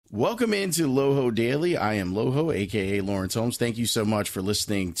Welcome into Loho Daily. I am Loho, aka Lawrence Holmes. Thank you so much for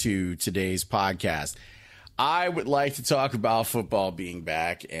listening to today's podcast. I would like to talk about football being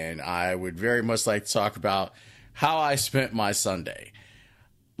back, and I would very much like to talk about how I spent my Sunday.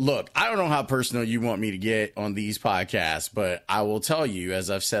 Look, I don't know how personal you want me to get on these podcasts, but I will tell you,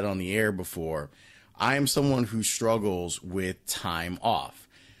 as I've said on the air before, I am someone who struggles with time off.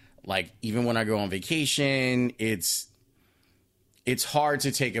 Like, even when I go on vacation, it's hard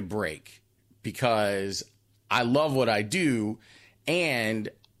to take a break because I love what I do and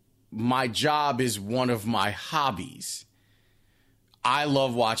my job is one of my hobbies. I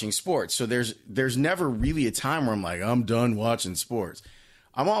love watching sports. So there's never really a time where I'm like, I'm done watching sports.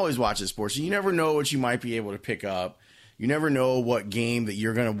 I'm always watching sports. You never know what you might be able to pick up. You never know what game that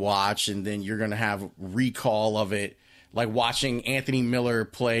you're going to watch and then you're going to have recall of it. Like watching Anthony Miller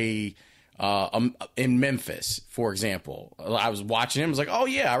play in Memphis, for example. I was watching him. I was like, oh,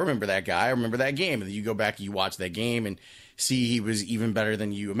 yeah, I remember that guy. I remember that game. And then you go back and you watch that game and see he was even better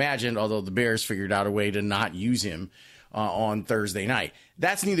than you imagined, although the Bears figured out a way to not use him on Thursday night.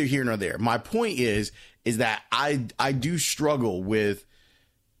 That's neither here nor there. My point is that I do struggle with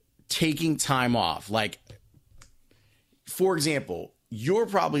taking time off. Like, for example, you're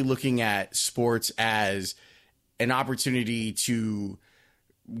probably looking at sports as an opportunity to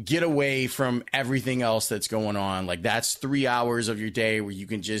get away from everything else that's going on. Like, that's 3 hours of your day where you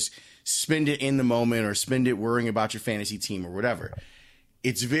can just spend it in the moment or spend it worrying about your fantasy team or whatever.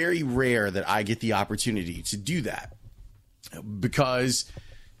 It's very rare that I get the opportunity to do that because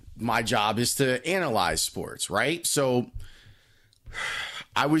my job is to analyze sports, right? So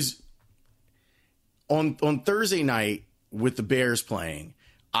I was on Thursday night with the Bears playing.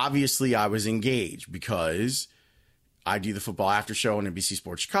 Obviously, I was engaged because I do the football after show on NBC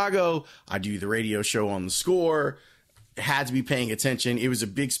Sports Chicago. I do the radio show on The Score. Had to be paying attention. It was a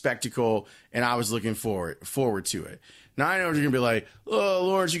big spectacle, and I was looking forward to it. Now, I know you're going to be like, oh,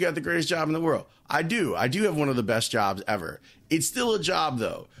 Lawrence, you got the greatest job in the world. I do. I do have one of the best jobs ever. It's still a job,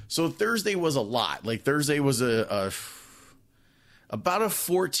 though. So Thursday was a lot. Like, Thursday was about a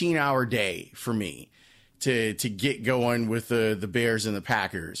 14-hour day for me to get going with the Bears and the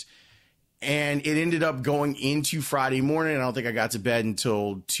Packers. And it ended up going into Friday morning. I don't think I got to bed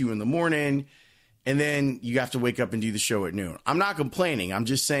until 2 a.m. And then you have to wake up and do the show at noon. I'm not complaining. I'm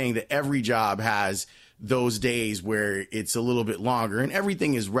just saying that every job has those days where it's a little bit longer and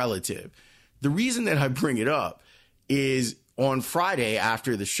everything is relative. The reason that I bring it up is on Friday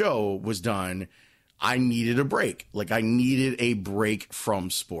after the show was done, I needed a break. Like, I needed a break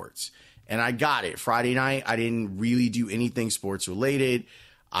from sports. And I got it. Friday night, I didn't really do anything sports related.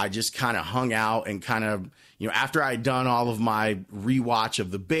 I just kind of hung out and kind of, after I'd done all of my rewatch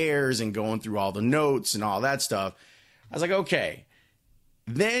of the Bears and going through all the notes and all that stuff, I was like, okay.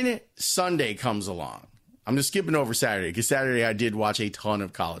 Then Sunday comes along. I'm just skipping over Saturday because Saturday I did watch a ton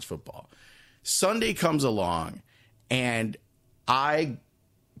of college football. Sunday comes along and I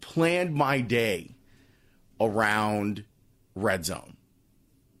planned my day around Red Zone.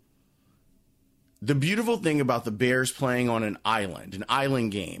 The beautiful thing about the Bears playing on an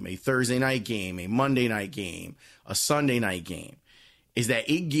island game, a Thursday night game, a Monday night game, a Sunday night game, is that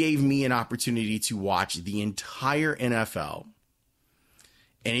it gave me an opportunity to watch the entire NFL.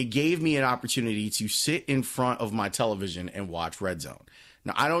 And it gave me an opportunity to sit in front of my television and watch Red Zone.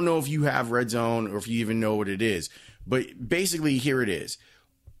 Now, I don't know if you have Red Zone or if you even know what it is, but basically here it is.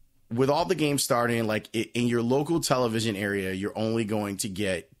 With all the games starting, like in your local television area, you're only going to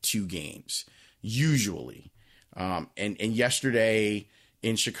get 2 games. Usually. And yesterday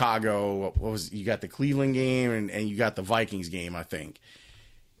in Chicago, you got the Cleveland game and you got the Vikings game, I think.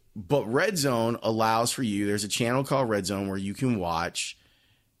 But Red Zone allows for you, there's a channel called Red Zone where you can watch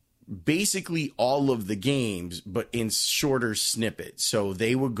basically all of the games, but in shorter snippets. So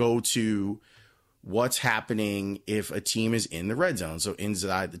they would go to what's happening if a team is in the red zone. So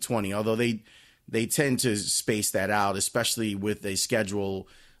inside the 20, although they tend to space that out, especially with a schedule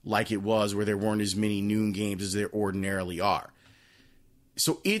like it was where there weren't as many noon games as there ordinarily are.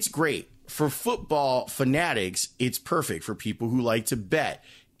 So it's great. For football fanatics, it's perfect. For people who like to bet,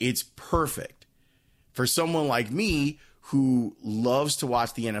 it's perfect. For someone like me who loves to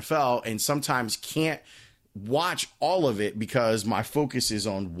watch the NFL and sometimes can't watch all of it because my focus is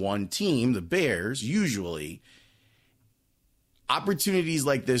on one team, the Bears, usually, opportunities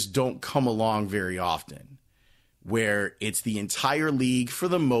like this don't come along very often, where it's the entire league for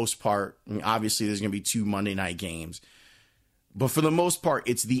the most part. I mean, obviously, there's going to be 2 Monday night games, but for the most part,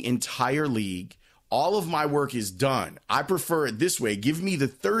 it's the entire league. All of my work is done. I prefer it this way. Give me the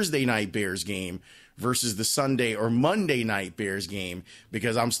Thursday night Bears game versus the Sunday or Monday night Bears game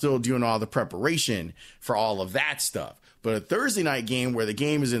because I'm still doing all the preparation for all of that stuff. But a Thursday night game where the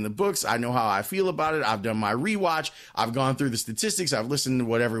game is in the books, I know how I feel about it. I've done my rewatch. I've gone through the statistics. I've listened to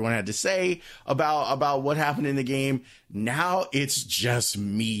what everyone had to say about what happened in the game. Now it's just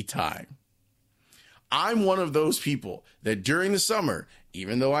me time. I'm one of those people that during the summer,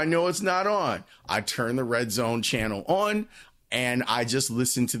 even though I know it's not on, I turn the Red Zone channel on and I just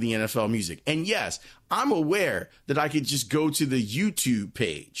listen to the NFL music. And yes, I'm aware that I could just go to the YouTube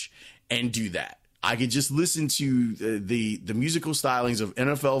page and do that. I could just listen to the musical stylings of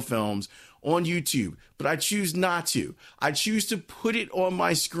NFL films on YouTube, but I choose not to. I choose to put it on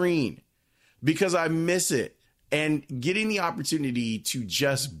my screen because I miss it. And getting the opportunity to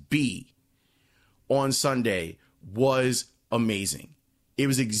just be on Sunday was amazing. It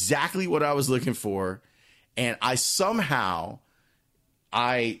was exactly what I was looking for. And I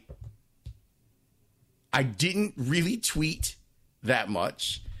didn't really tweet that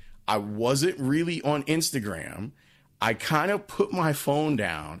much. I wasn't really on Instagram. I kind of put my phone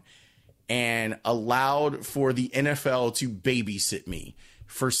down and allowed for the NFL to babysit me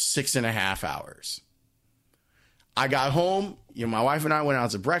for 6.5 hours. I got home, my wife and I went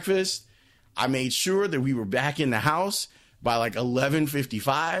out to breakfast. I made sure that we were back in the house by like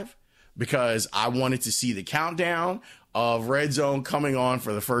 11:55 because I wanted to see the countdown of Red Zone coming on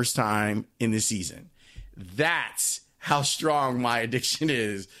for the first time in the season. That's how strong my addiction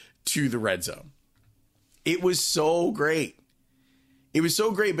is to the Red Zone. It was so great. It was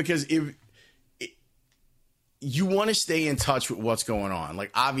so great because you want to stay in touch with what's going on.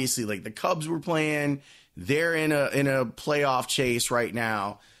 Like obviously, like the Cubs were playing, they're in a playoff chase right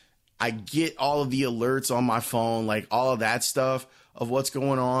now. I get all of the alerts on my phone, like all of that stuff of what's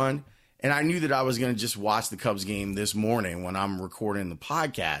going on. And I knew that I was going to just watch the Cubs game this morning when I'm recording the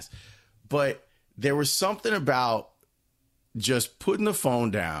podcast. But there was something about just putting the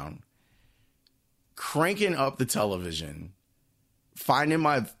phone down, cranking up the television, finding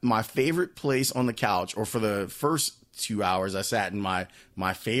my favorite place on the couch, or for the first 2 hours, I sat in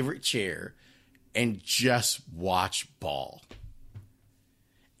my favorite chair and just watch ball.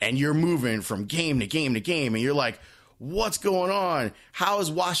 And you're moving from game to game to game, and you're like, what's going on? How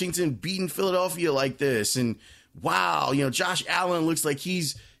is Washington beating Philadelphia like this? And wow, Josh Allen looks like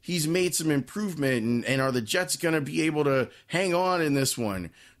he's made some improvement, and are the Jets going to be able to hang on in this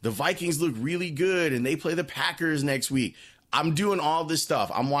one? The Vikings look really good, and they play the Packers next week. I'm doing all this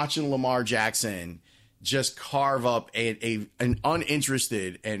stuff. I'm watching Lamar Jackson just carve up an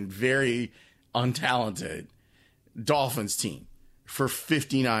uninterested and very untalented Dolphins team for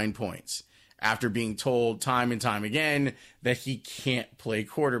 59 points after being told time and time again that he can't play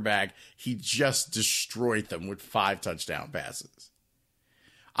quarterback. He just destroyed them with 5 touchdown passes.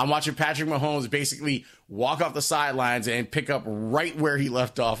 I'm watching Patrick Mahomes basically walk off the sidelines and pick up right where he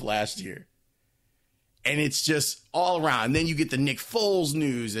left off last year. And it's just all around. And then you get the Nick Foles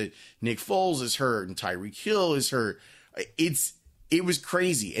news that Nick Foles is hurt and Tyreek Hill is hurt. It was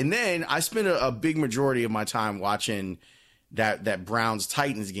crazy. And then I spent a big majority of my time watching that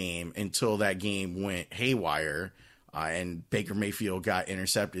Browns-Titans game until that game went haywire and Baker Mayfield got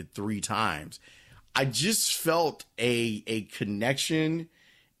intercepted 3 times. I just felt a connection,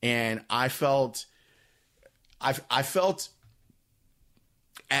 and I felt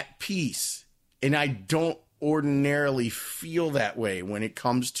at peace. And I don't ordinarily feel that way when it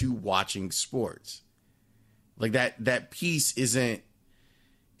comes to watching sports. Like that peace isn't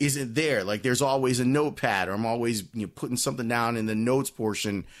there. Like there's always a notepad, or I'm always putting something down in the notes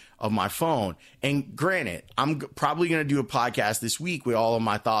portion of my phone. And granted, I'm probably going to do a podcast this week with all of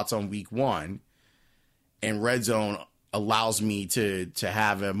my thoughts on week 1. And Red Zone allows me to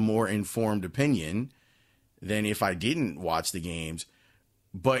have a more informed opinion than if I didn't watch the games.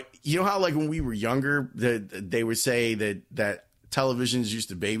 But you know how, like, when we were younger, they would say that televisions used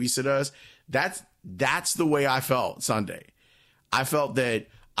to babysit us? That's the way I felt Sunday. I felt that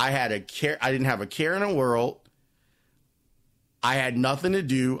I didn't have a care in the world. I had nothing to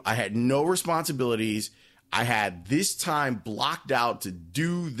do. I had no responsibilities. I had this time blocked out to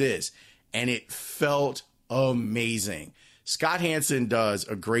do this, and it felt amazing. Scott Hansen does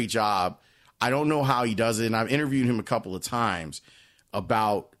a great job. I don't know how he does it, and I've interviewed him a couple of times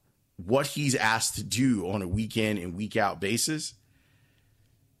about what he's asked to do on a week in and week out basis.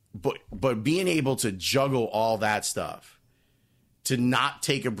 But being able to juggle all that stuff, to not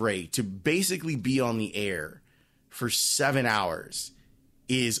take a break, to basically be on the air for 7 hours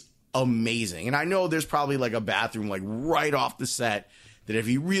is amazing. And I know there's probably like a bathroom like right off the set that if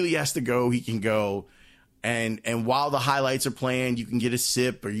he really has to go, he can go. And while the highlights are playing, you can get a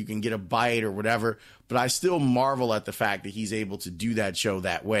sip or you can get a bite or whatever. But I still marvel at the fact that he's able to do that show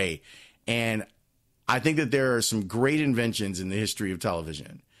that way. And I think that there are some great inventions in the history of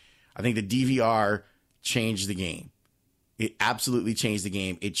television. I think the DVR changed the game. It absolutely changed the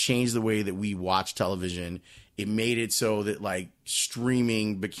game. It changed the way that we watch television. It made it so that like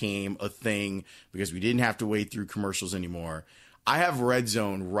streaming became a thing because we didn't have to wait through commercials anymore. I have Red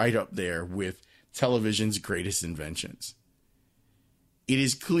Zone right up there with television's greatest inventions. It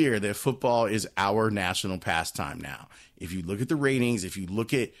is clear that football is our national pastime now. If you look at the ratings, if you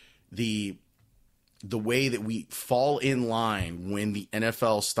look at the way that we fall in line when the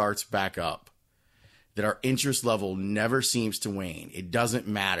NFL starts back up, that our interest level never seems to wane. It doesn't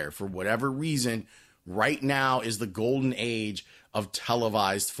matter. For whatever reason, right now is the golden age of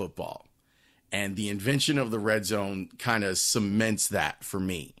televised football. And the invention of the Red Zone kind of cements that for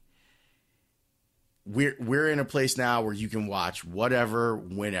me. We're in a place now where you can watch whatever,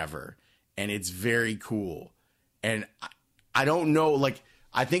 whenever, and it's very cool. And I don't know, like,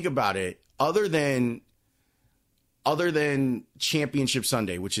 I think about it, other than Championship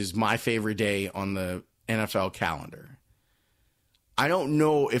Sunday, which is my favorite day on the NFL calendar, I don't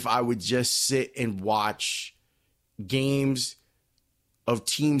know if I would just sit and watch games of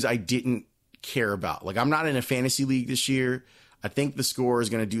teams I didn't care about. Like, I'm not in a fantasy league this year. I think the Score is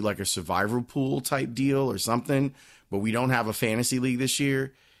going to do like a survivor pool type deal or something, but we don't have a fantasy league this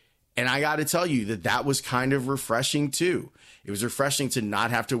year. And I got to tell you that was kind of refreshing too. It was refreshing to not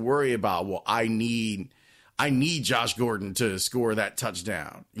have to worry about, well, I need Josh Gordon to score that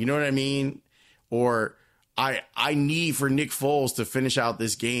touchdown. You know what I mean? Or I need for Nick Foles to finish out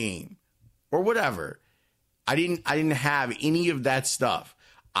this game or whatever. I didn't have any of that stuff.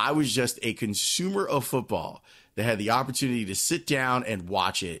 I was just a consumer of football that had the opportunity to sit down and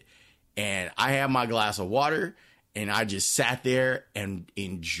watch it. And I had my glass of water and I just sat there and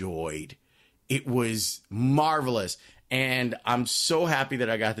enjoyed. It was marvelous. And I'm so happy that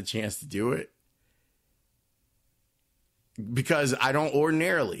I got the chance to do it. Because I don't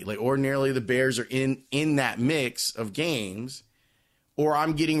ordinarily the Bears are in that mix of games, or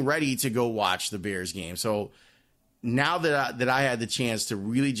I'm getting ready to go watch the Bears game. So now that I had the chance to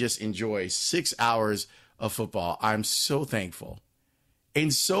really just enjoy 6 hours of football, I'm so thankful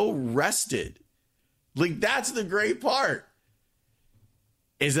and so rested. Like, that's the great part,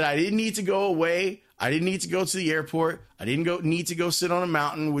 is that I didn't need to go away. I didn't need to go to the airport. I didn't need to go sit on a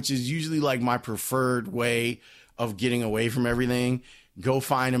mountain, which is usually like my preferred way of getting away from everything. Go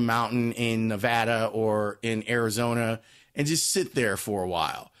find a mountain in Nevada or in Arizona and just sit there for a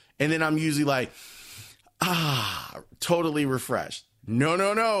while. And then I'm usually like, totally refreshed.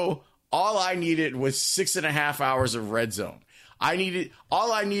 No. All I needed was 6.5 hours of Red Zone.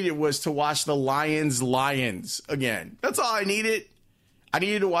 All I needed was to watch the Lions again. That's all I needed. I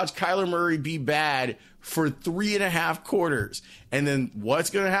needed to watch Kyler Murray be bad for 3.5 quarters. And then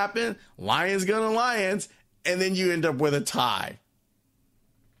what's going to happen? Lions. And then you end up with a tie.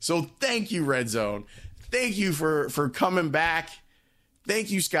 So thank you, Red Zone. Thank you for coming back.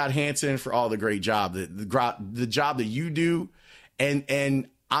 Thank you, Scott Hanson, for all the great job, the job that you do. And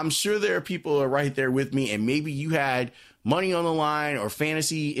I'm sure there are people who are right there with me, and maybe you had money on the line or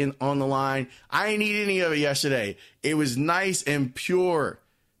fantasy on the line. I didn't need any of it yesterday. It was nice and pure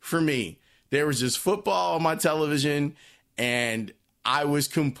for me. There was just football on my television, and I was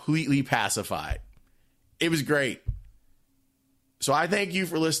completely pacified. It was great. So I thank you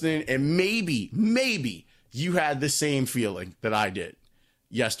for listening, and maybe you had the same feeling that I did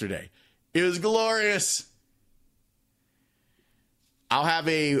yesterday. It was glorious. I'll have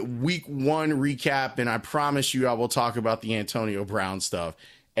a week 1 recap, and I promise you I will talk about the Antonio Brown stuff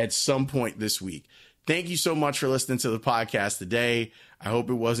at some point this week. Thank you so much for listening to the podcast today. I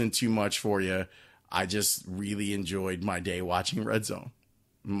hope it wasn't too much for you. I just really enjoyed my day watching Red Zone.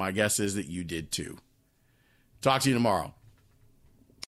 My guess is that you did too. Talk to you tomorrow.